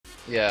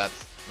Yeah, it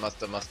must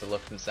have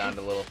looked and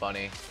sounded a little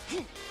funny.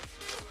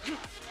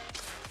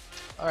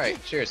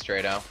 Alright, cheers,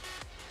 Trado.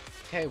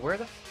 Okay, where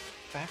the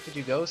fuck did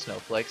you go,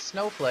 Snowflake?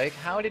 Snowflake,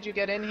 how did you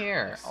get in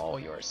here? Oh,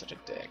 you are such a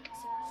dick.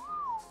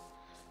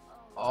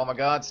 Oh my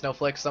god,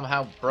 Snowflake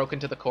somehow broke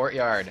into the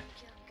courtyard.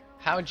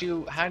 How'd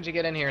you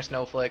get in here,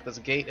 Snowflake? This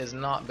gate is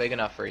not big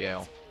enough for you.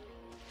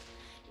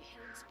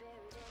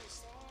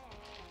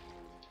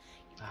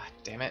 Ah,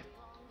 damn it.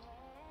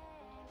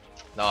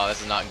 No,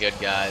 this is not good,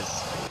 guys.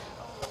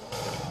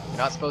 You're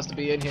not supposed to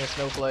be in here,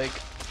 Snowflake.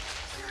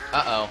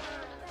 Uh-oh.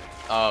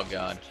 Oh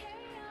god.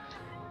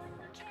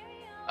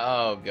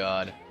 Oh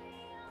god.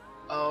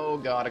 Oh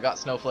god, I got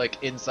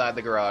Snowflake inside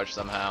the garage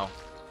somehow.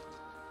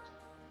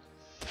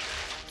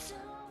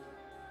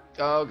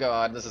 Oh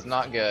god, this is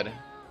not good.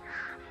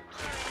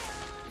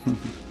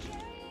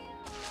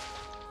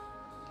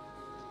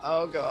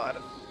 Oh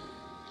god.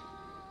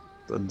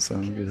 Doesn't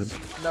sound good.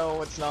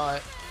 No, it's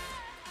not.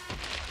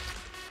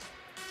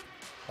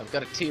 I've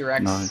got a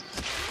T-Rex Nice.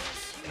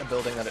 in a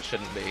building that it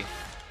shouldn't be.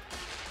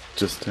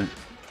 Just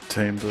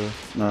tamed a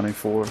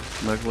 94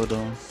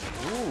 Megalodon.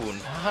 Ooh,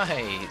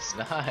 nice,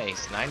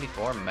 nice.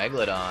 94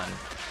 Megalodon.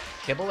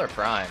 Kibble or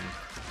prime?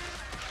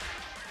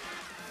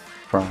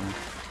 Prime.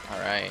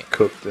 Alright.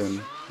 Cooked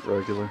in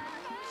regular.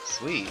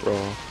 Sweet.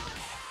 Raw.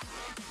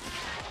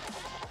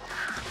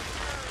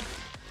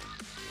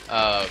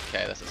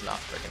 Okay, this is not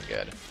freaking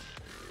good.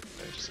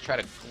 Just try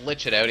to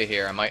glitch it out of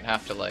here. I might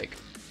have to, like,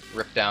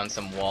 rip down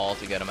some wall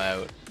to get him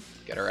out.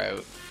 Get her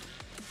out.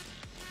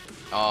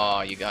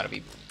 Oh, you gotta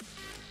be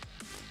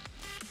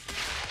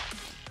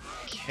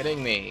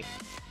kidding me.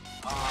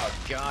 Oh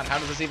god, how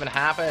does this even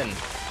happen?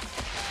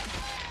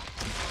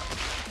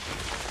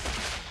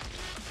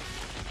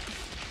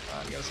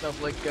 Go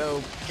Snowflake, go.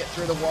 Get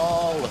through the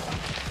wall.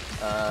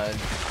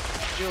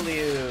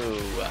 Juliu.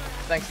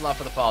 Thanks a lot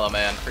for the follow,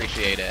 man.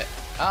 Appreciate it.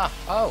 Ah,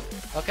 oh,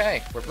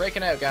 okay. We're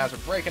breaking out, guys. We're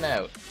breaking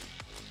out.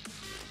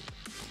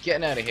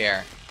 Getting out of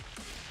here.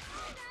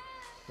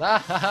 Ah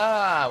ha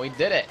ha! We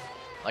did it!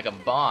 Like a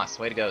boss.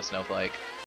 Way to go, Snowflake.